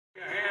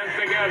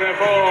together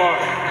for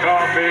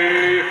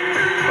Coffee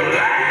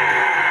Black.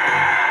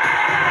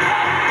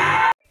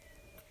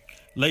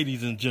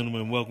 Ladies and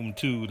gentlemen, welcome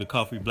to the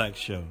Coffee Black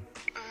Show.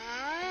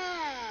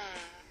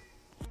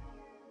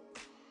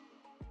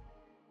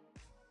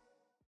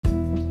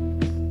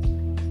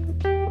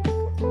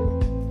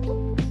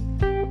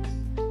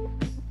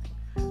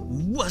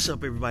 What's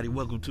up, everybody?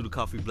 Welcome to the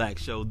Coffee Black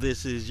Show.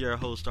 This is your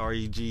host,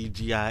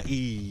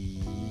 REGGIE,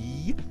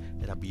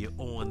 and I'll be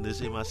on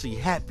this MIC.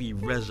 Happy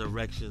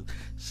Resurrection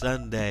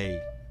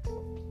Sunday.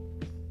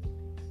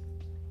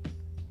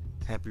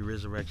 Happy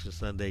Resurrection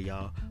Sunday,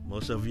 y'all.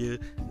 Most of you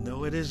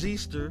know it is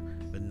Easter,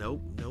 but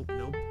nope.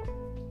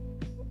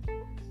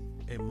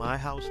 In my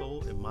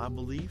household, in my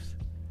beliefs,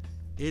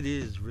 it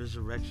is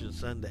Resurrection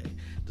Sunday.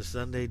 The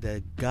Sunday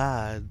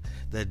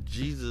that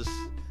Jesus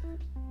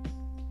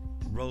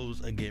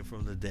rose again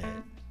from the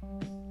dead.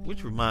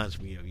 Which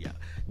reminds me of y'all.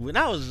 When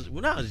I was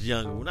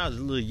younger, when I was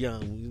a little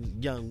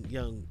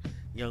young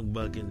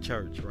buck in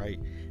church, right?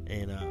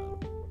 And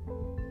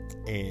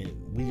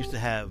we used to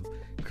have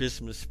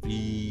Christmas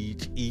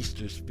speech,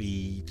 Easter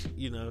speech,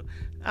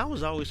 I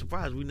was always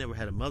surprised we never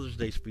had a Mother's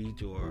Day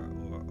speech or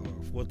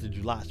 4th of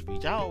July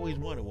speech. I always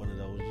wanted one of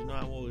those.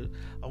 I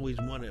always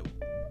wondered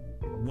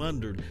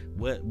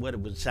what it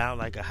would sound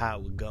like or how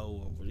it would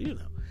go, or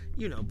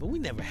but we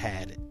never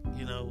had it,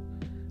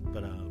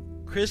 But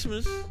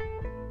Christmas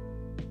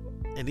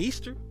and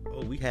Easter,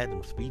 we had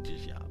them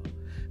speeches, y'all.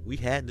 We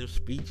had them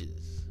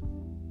speeches.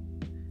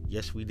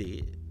 Yes, we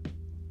did.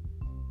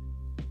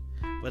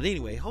 But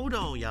anyway, hold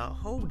on, y'all.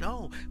 Hold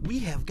on. We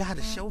have got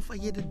a show for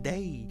you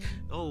today.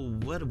 Oh,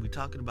 what are we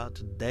talking about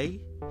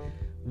today?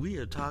 We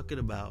are talking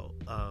about,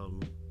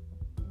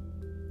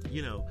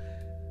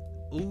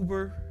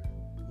 Uber,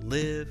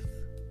 Lyft,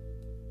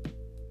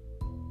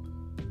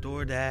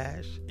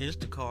 DoorDash,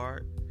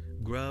 Instacart,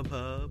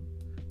 Grubhub,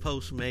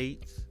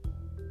 Postmates.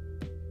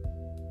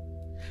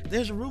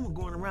 There's a rumor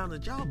going around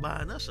that y'all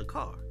buying us a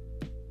car.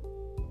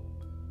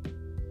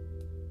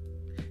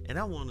 And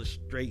I want to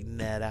straighten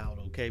that out,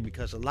 okay?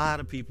 Because a lot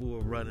of people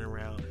are running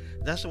around.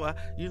 That's why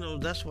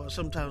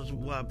sometimes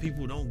why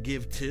people don't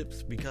give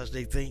tips, because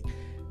they think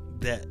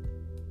that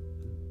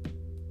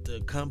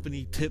the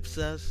company tips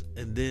us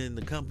and then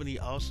the company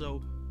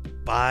also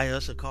buy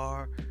us a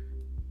car.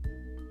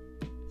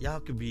 Y'all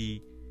could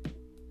be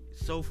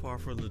so far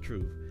from the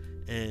truth.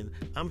 And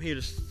I'm here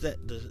to set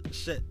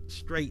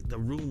straight the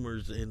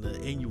rumors and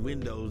the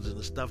innuendos and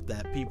the stuff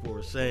that people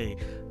are saying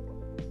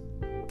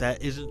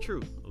that isn't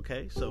true.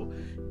 Okay, so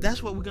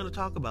that's what we're going to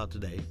talk about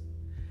today.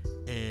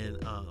 And,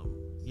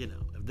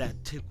 if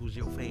that tickles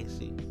your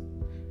fancy,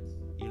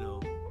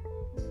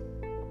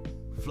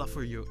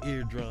 fluffer your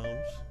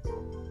eardrums,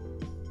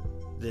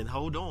 then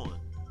hold on.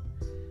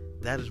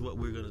 That is what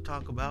we're going to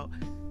talk about.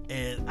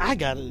 And I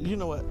got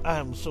to, I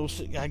am so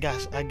sick. I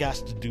got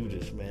to do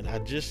this, man. I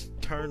just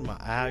turned my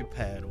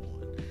iPad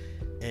on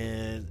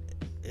and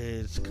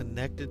it's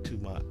connected to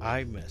my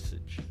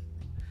iMessage.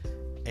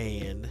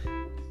 And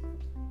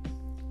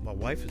my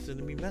wife is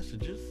sending me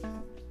messages,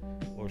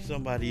 or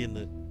somebody in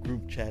the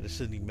group chat is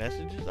sending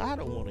messages. I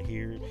don't want to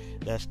hear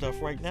that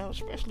stuff right now,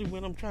 especially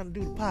when I'm trying to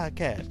do the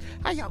podcast.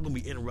 How y'all gonna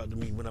be interrupting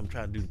me when I'm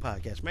trying to do the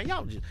podcast, man?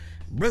 Y'all just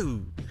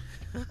rude.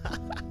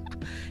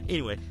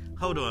 Anyway,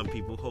 hold on,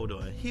 people. Hold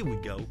on. Here we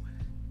go.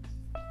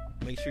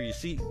 Make sure your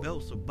seat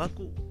belts are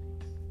buckled.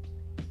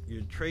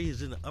 Your tray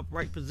is in the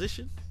upright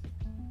position.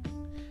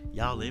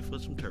 Y'all in for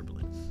some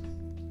turbulence.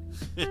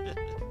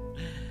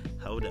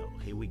 Hold on.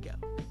 Here we go.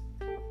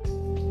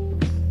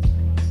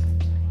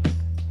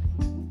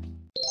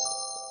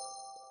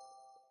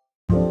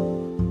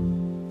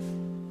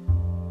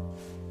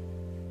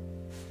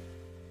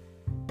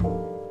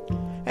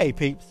 Hey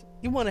peeps,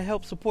 you want to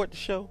help support the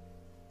show?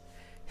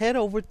 Head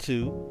over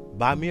to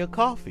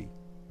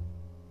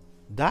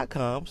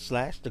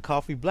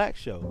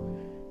buymeacoffee.com/thecoffeeblackshow.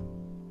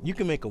 You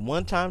can make a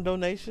one-time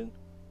donation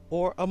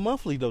or a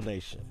monthly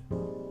donation.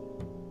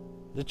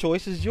 The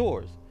choice is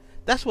yours.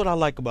 That's what I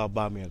like about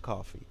Buy Me a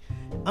Coffee.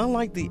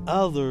 Unlike the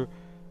other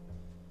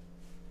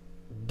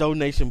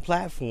donation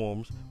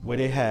platforms where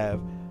they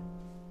have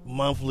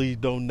monthly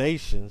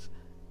donations,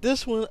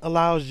 this one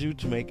allows you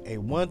to make a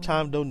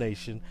one-time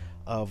donation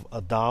of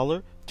 $1,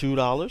 $2,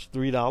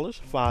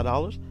 $3,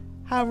 $5,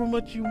 however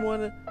much you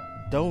want to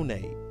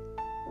donate.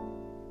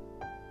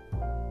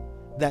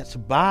 That's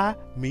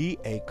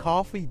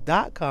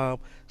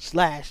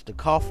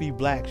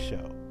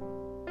buymeacoffee.com/thecoffeeblackshow.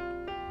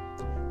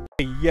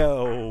 Hey,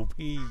 yo,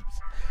 peeps,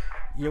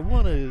 you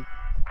want to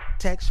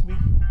text me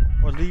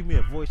or leave me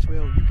a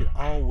voicemail? You can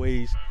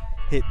always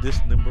hit this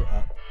number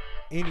up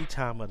any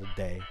time of the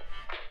day.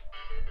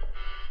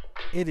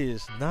 It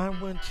is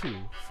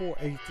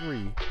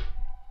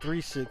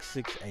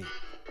 912-483-3668.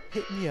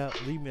 Hit me up,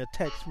 leave me a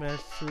text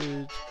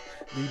message,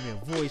 leave me a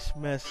voice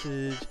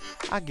message.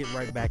 I'll get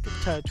right back in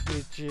touch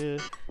with you,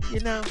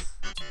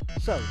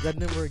 So that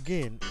number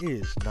again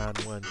is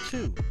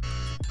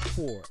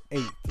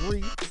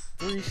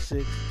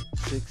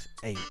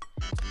 912-483-3668.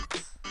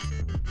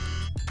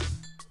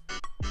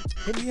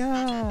 Hit me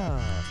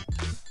up.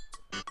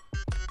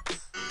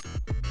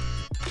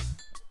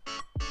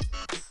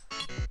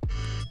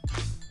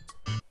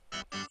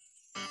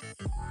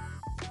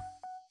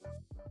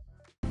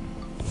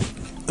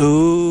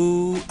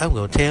 Ooh, I'm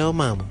gonna tell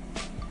mama.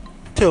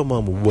 Tell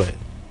mama what?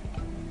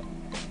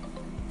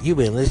 You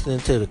been listening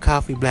to the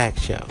Coffee Black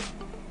Show.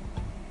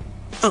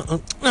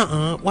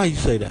 Why you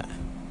say that?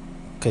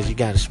 Cause you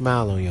got a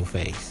smile on your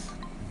face.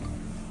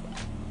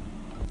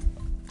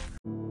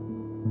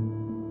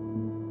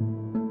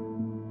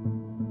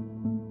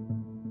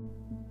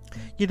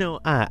 You know,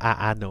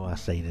 I know I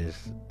say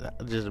this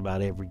just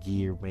about every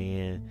year,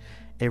 man.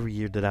 Every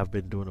year that I've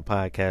been doing a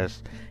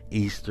podcast,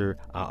 Easter,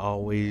 I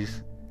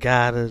always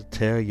gotta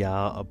tell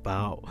y'all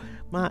about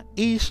my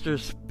Easter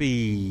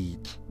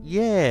speech.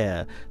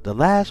 Yeah, the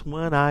last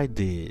one I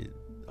did.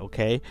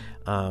 Okay,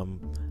 I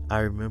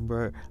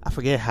remember, I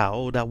forget how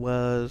old I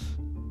was,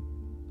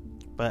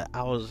 but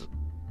I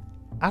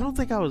don't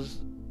think I was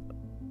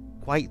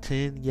quite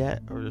 10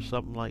 yet or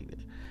something like that.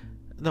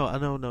 No,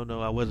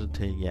 I wasn't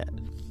 10 yet.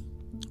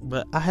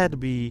 But I had to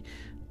be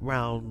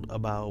around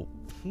about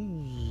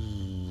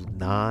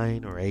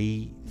 9 or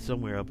 8,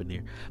 somewhere up in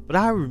there. But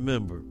I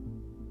remember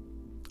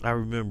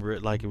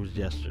it like it was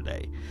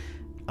yesterday.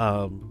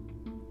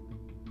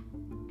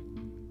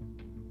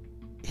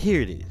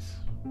 Here it is.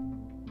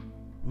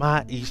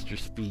 My Easter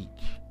speech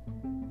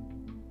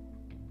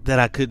that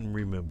I couldn't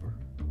remember.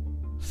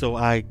 So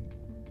I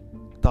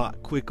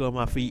thought quick on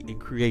my feet and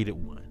created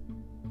one.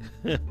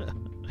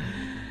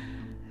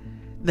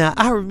 Now,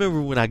 I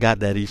remember when I got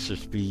that Easter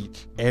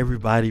speech,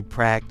 everybody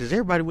practiced,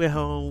 everybody went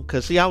home,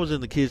 because, see, I was in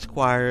the kids'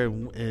 choir,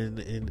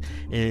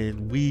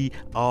 and we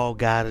all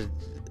got an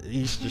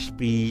Easter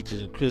speech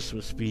and a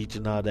Christmas speech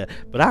and all that.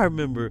 But I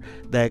remember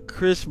that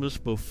Christmas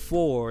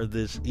before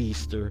this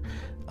Easter,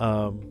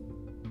 I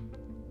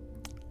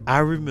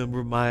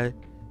remember my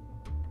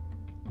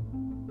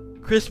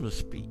Christmas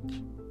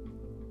speech.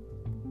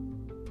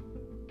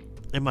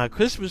 And my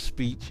Christmas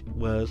speech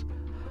was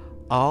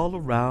all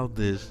around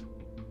this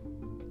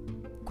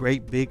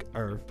great big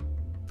earth,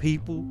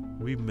 people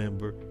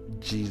remember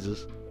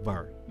Jesus'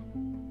 birth.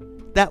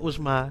 That was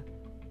my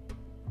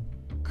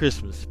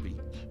Christmas speech.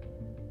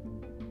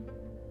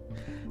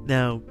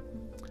 Now,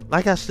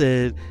 like I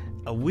said,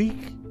 a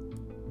week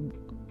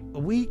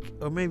or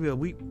maybe a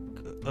week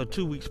or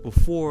 2 weeks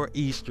before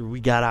Easter, we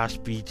got our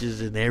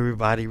speeches and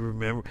everybody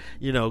remember,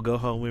 go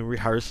home and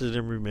rehearse it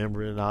and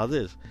remember it and all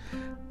this.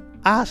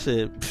 I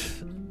said,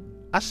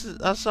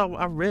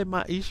 I read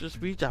my Easter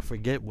speech. I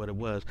forget what it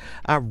was.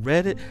 I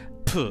read it.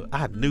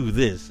 I knew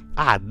this.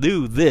 I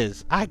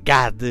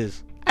got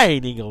this. I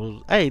ain't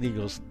even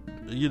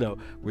gonna,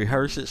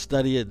 rehearse it,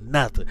 study it,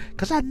 nothing.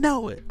 Cause I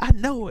know it.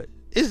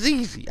 It's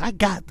easy. I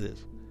got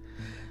this.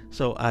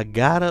 So I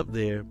got up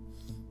there.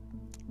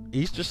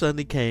 Easter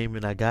Sunday came,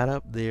 and I got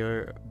up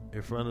there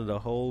in front of the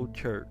whole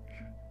church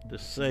to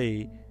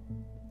say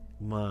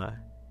my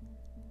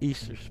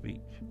Easter speech.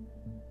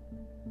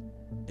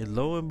 And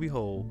lo and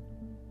behold,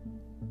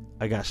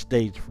 I got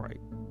stage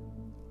fright.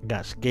 I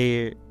got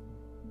scared.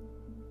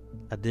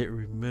 I didn't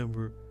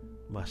remember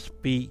my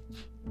speech.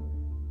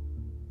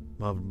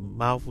 My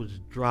mouth was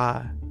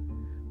dry.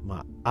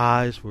 My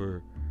eyes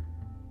were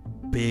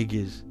big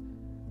as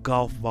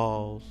golf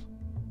balls,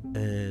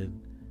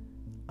 and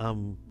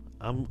I'm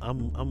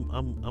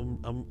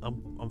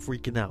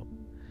freaking out.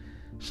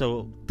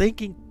 So,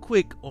 thinking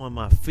quick on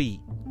my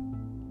feet,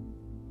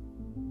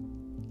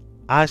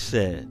 I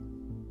said,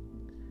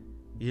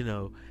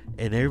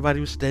 and everybody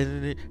was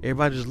standing there,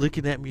 everybody was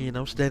looking at me, and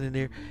I'm standing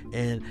there,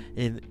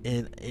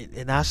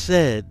 and I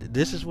said,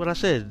 this is what I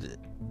said.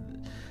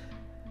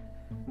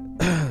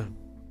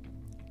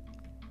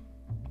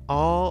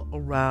 All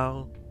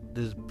around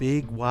this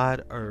big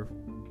wide earth,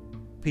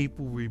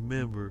 people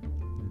remember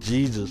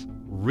Jesus'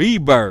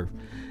 rebirth.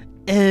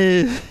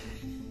 And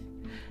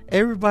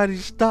everybody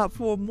stopped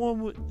for a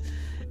moment,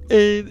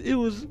 and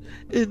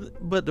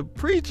but the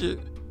preacher,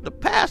 the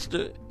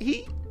pastor,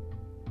 he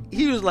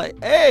was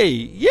like, hey,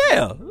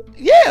 yeah,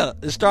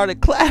 and started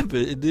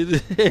clapping, and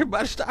then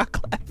everybody started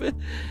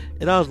clapping,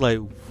 and I was like,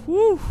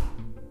 whew.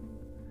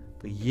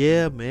 But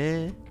yeah,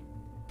 man,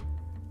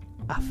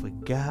 I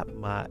forgot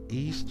my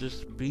Easter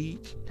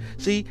speech.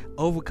 See,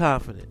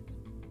 overconfident.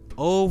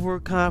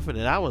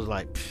 I was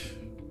like,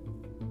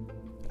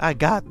 I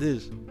got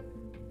this.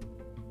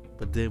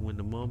 But then when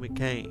the moment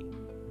came,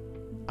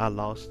 I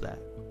lost that.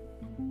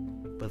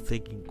 But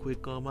thinking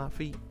quick on my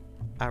feet,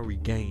 I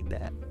regained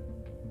that.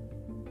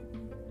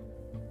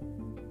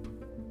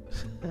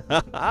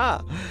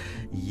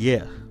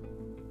 Yeah.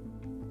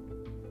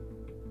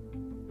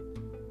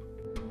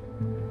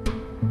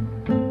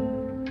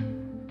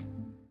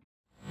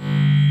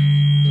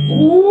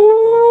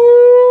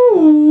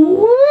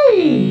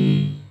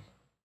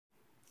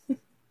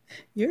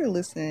 You're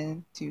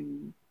listening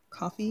to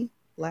Coffee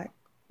Black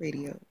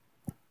Radio.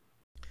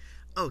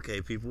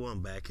 Okay, people,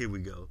 I'm back. Here we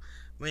go.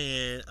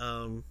 Man,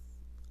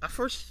 I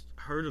first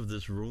heard of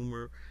this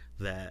rumor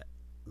that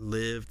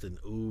Lyft and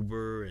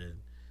Uber and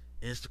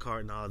Instacart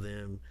and all of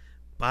them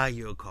buy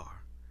your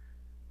car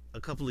a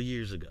couple of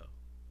years ago.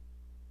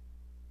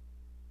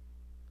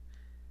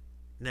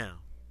 Now,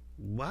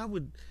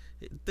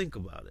 think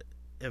about it.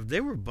 if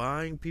they were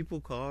buying people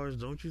cars,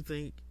 don't you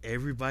think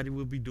everybody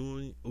would be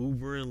doing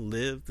Uber and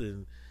Lyft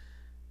and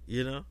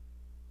you know?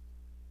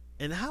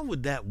 And how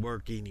would that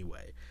work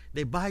anyway?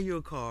 They buy you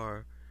a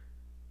car.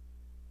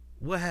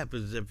 What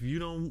happens if you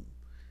don't?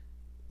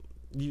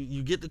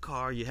 You get the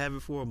car, you have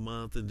it for a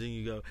month, and then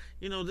you go,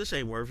 this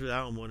ain't worth it.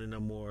 I don't want it no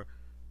more.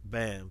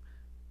 Bam.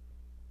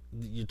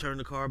 You turn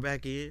the car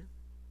back in.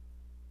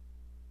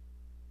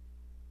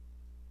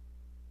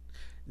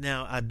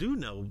 Now, I do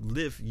know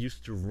Lyft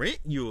used to rent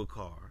you a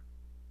car,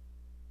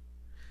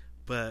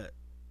 but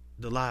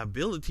the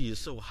liability is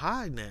so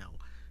high now.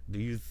 Do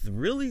you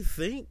really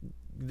think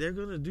they're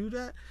going to do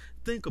that?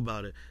 Think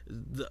about it.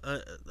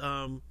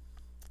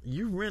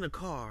 You rent a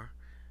car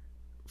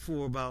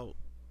for about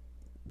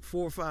 $400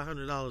 or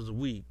 $500 a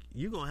week.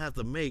 You're going to have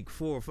to make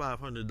 $400 or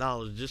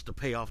 $500 just to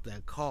pay off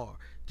that car,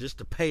 just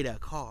to pay that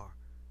car.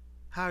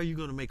 How are you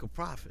going to make a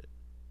profit?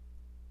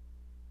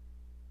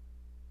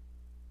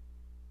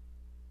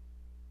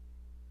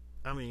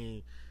 I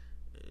mean,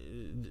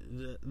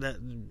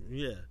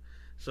 yeah.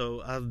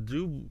 So I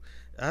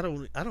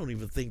don't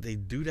even think they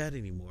do that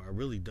anymore. I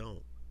really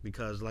don't,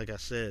 because like I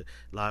said,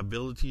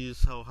 liability is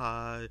so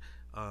high.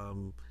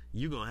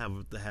 You're gonna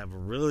have to have a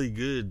really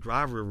good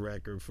driver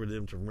record for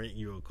them to rent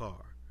you a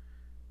car.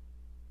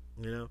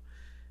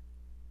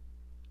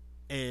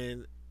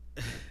 And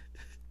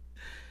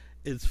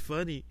it's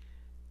funny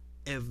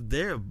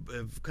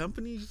if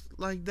companies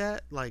like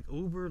that, like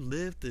Uber,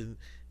 Lyft,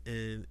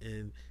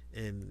 and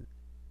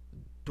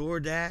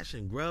DoorDash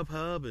and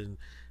Grubhub and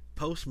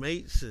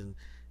Postmates and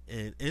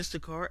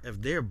Instacart,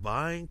 if they're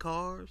buying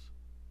cars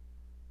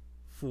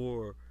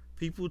for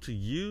people to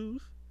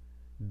use,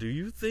 do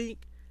you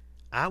think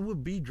I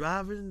would be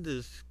driving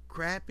this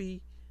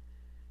crappy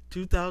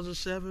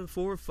 2007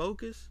 Ford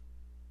Focus?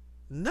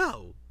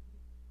 No.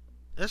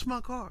 That's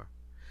my car.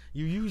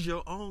 You use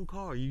your own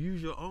car. You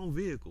use your own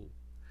vehicle.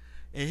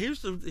 And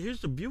here's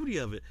the beauty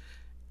of it.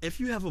 If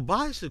you have a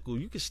bicycle,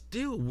 you can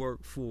still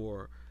work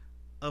for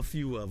a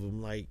few of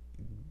them, like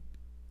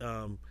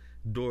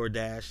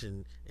DoorDash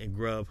and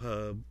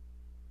Grubhub.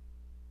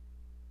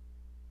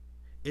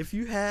 If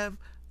you have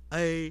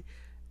a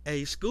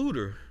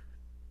scooter,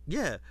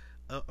 yeah,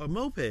 a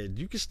moped,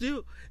 you can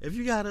still. If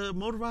you got a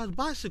motorized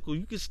bicycle,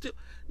 you can still,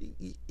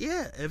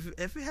 yeah.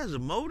 If it has a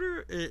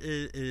motor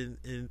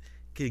and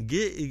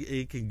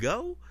it can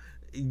go,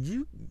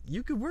 you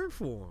can work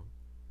for them,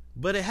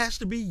 but it has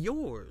to be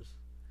yours.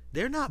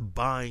 They're not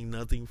buying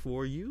nothing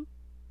for you.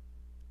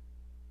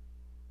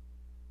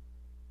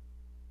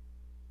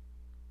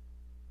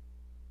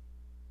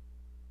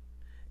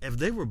 If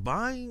they were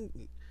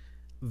buying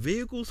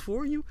vehicles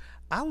for you,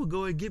 I would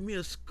go and get me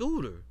a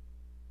scooter.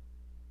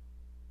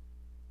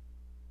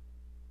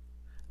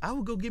 I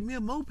would go get me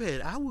a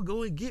moped. I would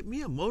go and get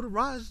me a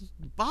motorized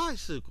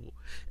bicycle,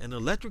 an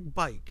electric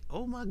bike.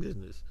 Oh my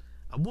goodness.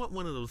 I want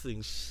one of those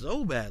things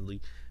so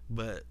badly.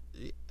 But,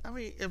 I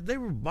mean, if they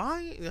were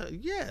buying,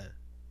 yeah.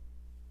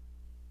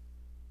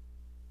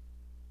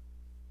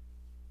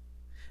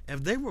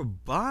 If they were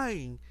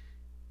buying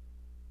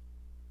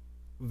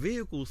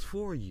vehicles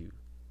for you,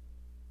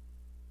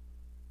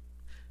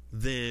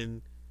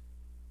 then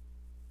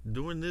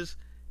during this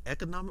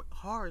economic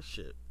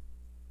hardship,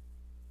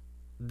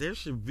 there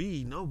should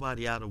be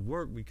nobody out of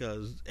work,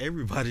 because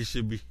everybody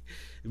should be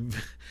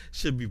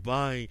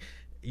buying,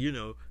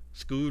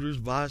 scooters,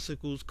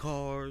 bicycles,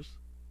 cars,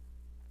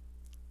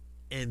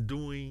 and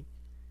doing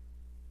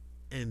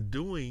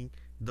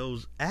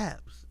those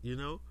apps,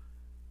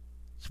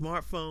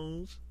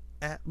 smartphones.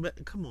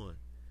 Come on,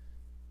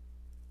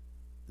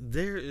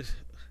 they're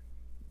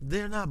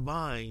not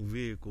buying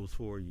vehicles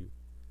for you.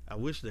 I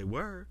wish they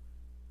were,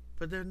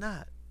 but they're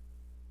not.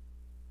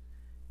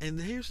 And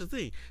here's the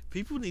thing.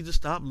 People need to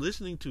stop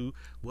listening to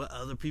what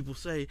other people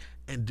say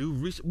and do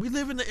research. We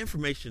live in the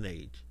information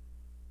age.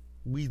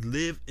 We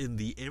live in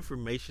the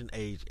information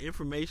age.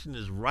 Information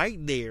is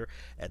right there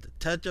at the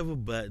touch of a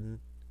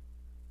button,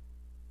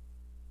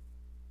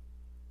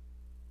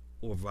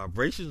 or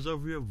vibrations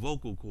of your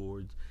vocal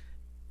cords,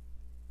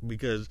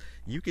 because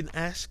you can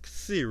ask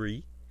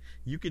Siri,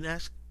 you can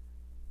ask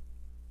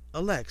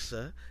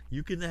Alexa,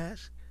 you can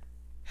ask,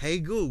 hey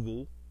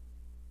Google.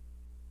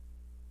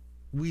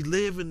 We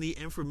live in the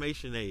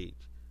information age.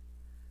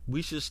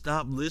 We should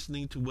stop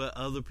listening to what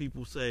other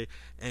people say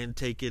and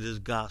take it as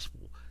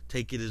gospel.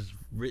 Take it as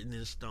written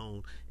in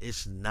stone.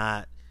 It's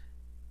not.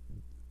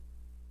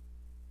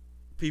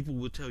 People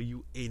will tell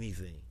you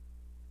anything.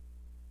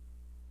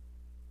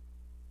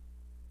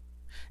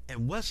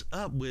 And what's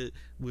up with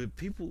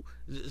people?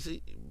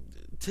 See,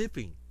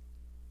 tipping.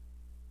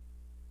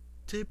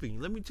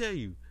 Let me tell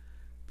you,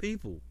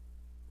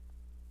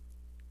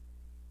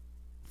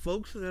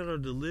 folks that are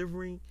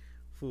delivering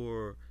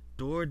for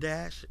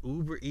DoorDash,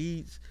 Uber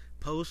Eats,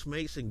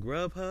 Postmates, and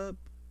Grubhub,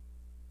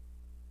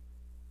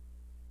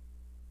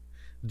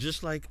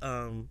 just like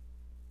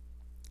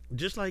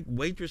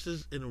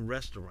waitresses in a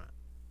restaurant,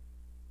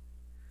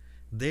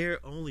 they're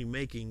only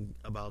making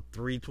about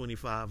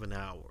 $3.25 an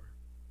hour,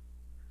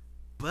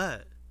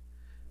 but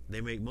they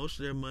make most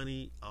of their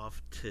money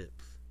off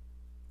tips.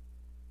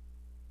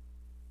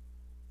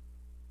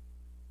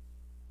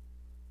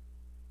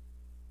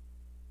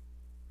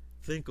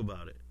 Think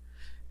about it.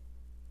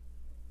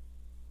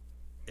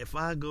 If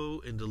I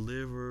go and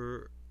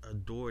deliver a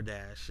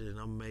DoorDash and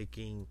I'm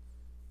making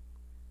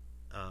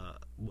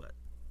what,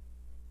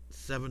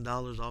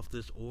 $7 off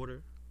this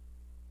order,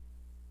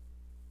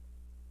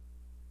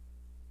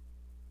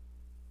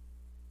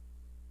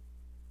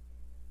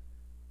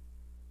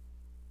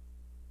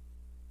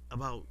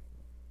 about,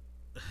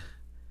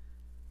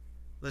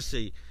 let's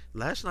see,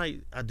 last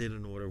night I did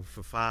an order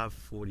for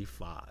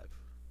 $5.45.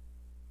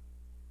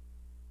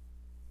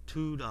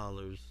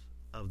 $2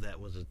 of that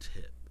was a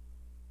tip.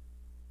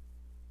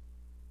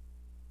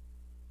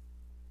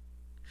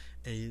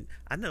 And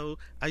I know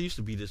I used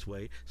to be this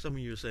way. Some of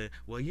you are saying,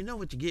 well, you know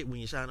what you get when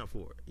you sign up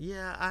for it.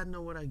 Yeah, I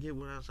know what I get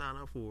when I sign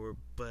up for it,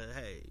 but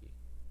hey,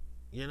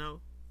 you know,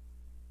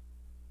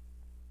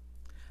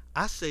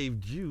 I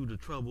saved you the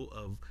trouble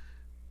of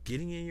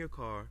getting in your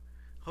car.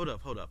 Hold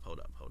up.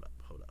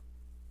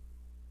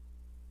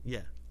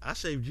 Yeah, I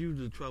saved you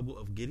the trouble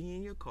of getting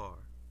in your car,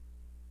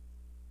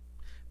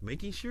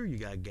 making sure you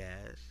got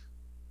gas,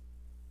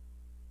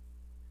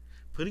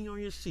 putting on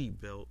your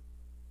seatbelt,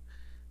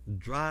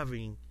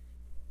 driving,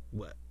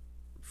 what,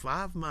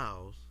 5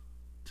 miles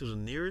to the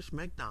nearest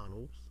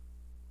McDonald's,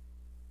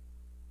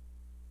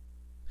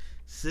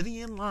 sitting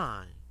in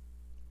line,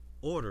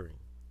 ordering,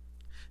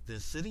 then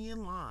sitting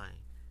in line,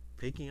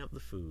 picking up the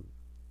food.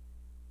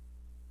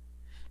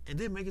 And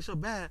then make it so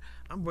bad,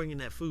 I'm bringing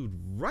that food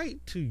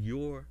right to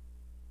your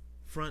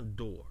front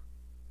door.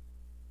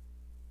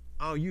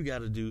 All you got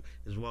to do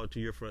is walk to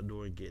your front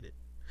door and get it,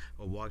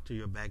 or walk to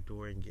your back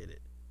door and get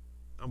it.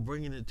 I'm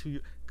bringing it to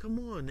you. Come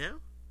on now.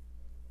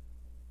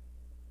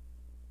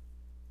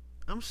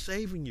 I'm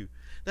saving you.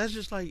 That's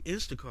just like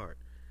Instacart.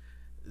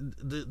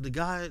 The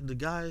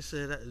guy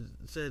said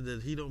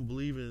that he don't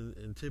believe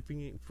in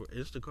tipping for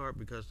Instacart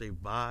because they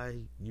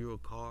buy you a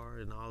car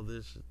and all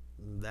this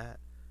and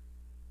that.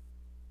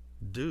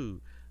 Dude,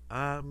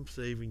 I'm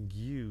saving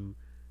you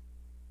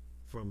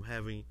from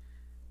having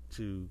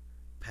to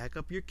pack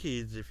up your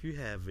kids if you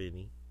have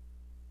any,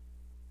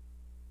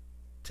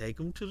 take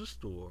them to the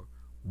store,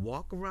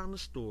 walk around the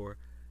store,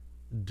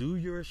 do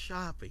your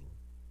shopping,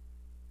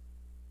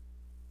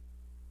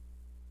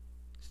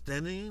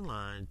 standing in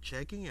line,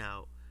 checking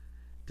out,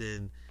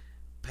 then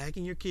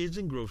packing your kids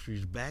and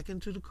groceries back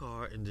into the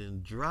car, and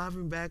then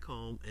driving back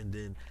home, and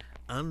then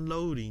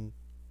unloading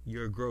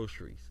your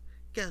groceries.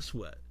 Guess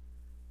what?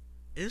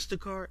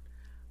 Instacart,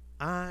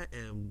 I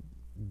am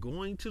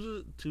going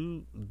to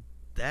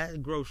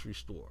that grocery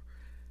store,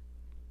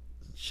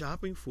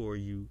 shopping for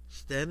you,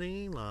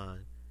 standing in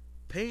line,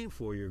 paying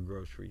for your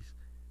groceries,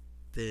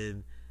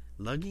 then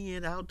lugging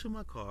it out to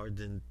my car,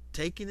 then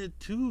taking it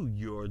to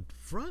your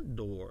front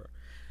door,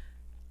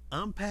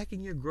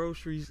 unpacking your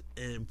groceries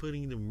and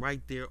putting them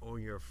right there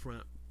on your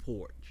front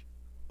porch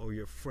or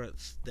your front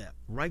step,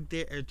 right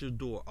there at your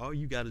door. All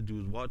you got to do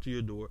is walk to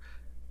your door.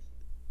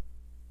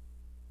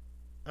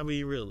 I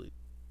mean, really.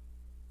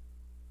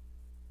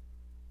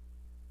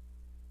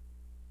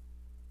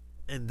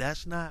 And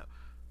that's not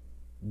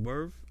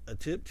worth a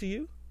tip to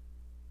you?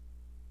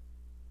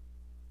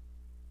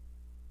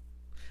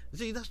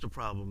 See, that's the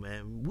problem,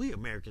 man. We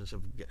Americans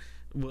have,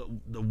 well,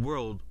 the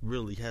world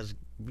really has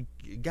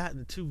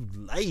gotten too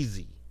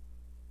lazy.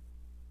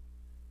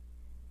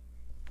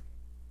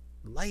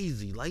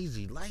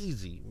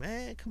 Lazy,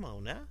 man. Come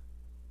on now.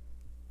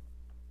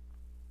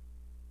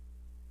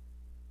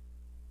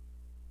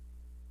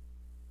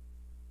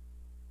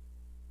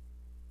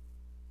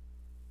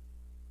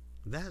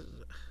 That,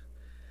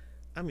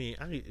 I mean,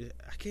 I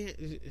can't.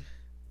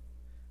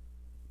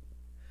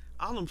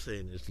 All I'm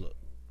saying is, look,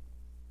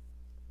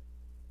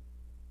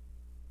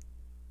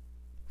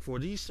 for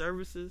these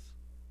services,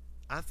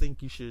 I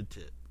think you should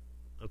tip.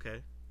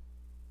 Okay.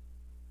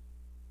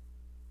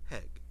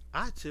 Heck,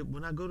 I tip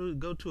when I go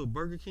to a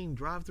Burger King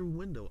drive-through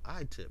window.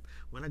 I tip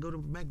when I go to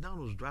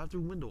McDonald's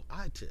drive-through window.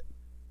 I tip.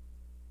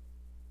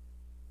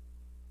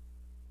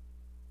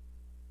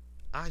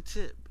 I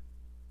tip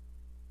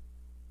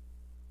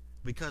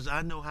because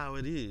I know how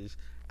it is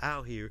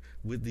out here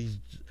with these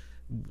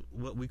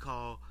what we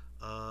call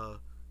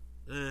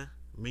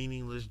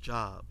meaningless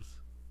jobs.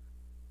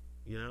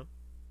 You know.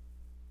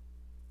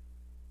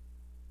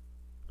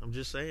 I'm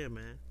just saying,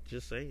 man.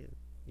 Just saying.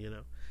 You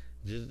know.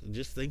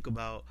 Just think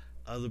about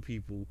other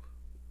people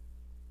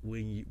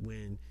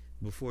when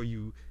before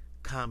you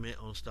comment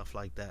on stuff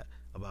like that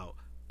about,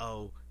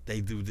 oh,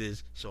 they do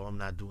this, so I'm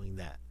not doing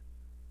that.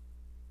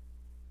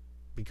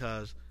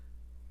 Because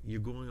you're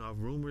going off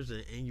rumors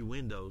and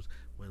innuendos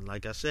when,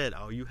 like I said,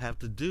 all you have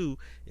to do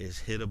is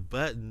hit a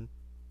button,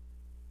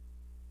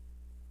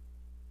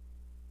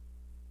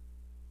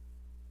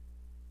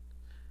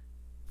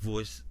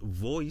 voice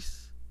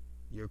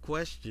your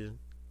question.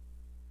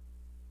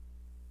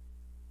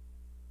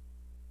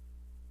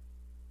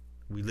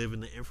 We live in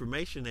the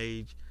information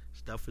age.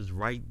 Stuff is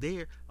right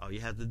there. All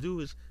you have to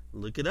do is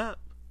look it up.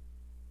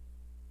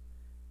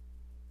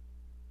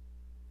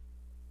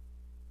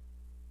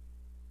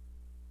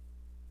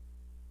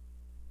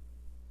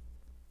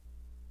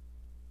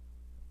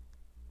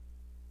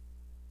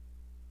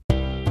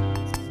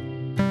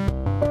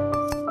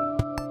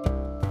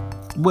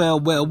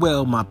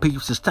 Well, my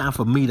peeps, it's time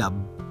for me to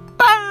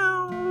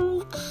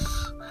bounce.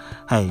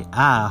 Hey,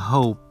 I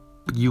hope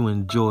you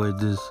enjoyed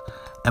this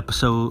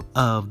episode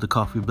of the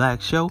Coffee Black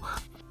Show.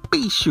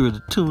 Be sure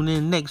to tune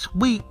in next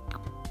week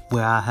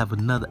where I have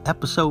another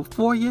episode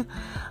for you.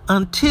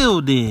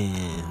 Until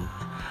then,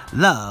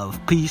 love,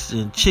 peace,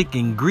 and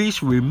chicken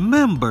grease.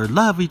 Remember,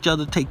 love each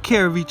other, take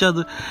care of each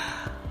other.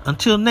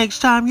 Until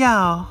next time,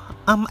 y'all,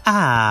 I'm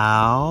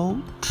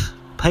out.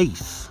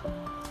 Peace.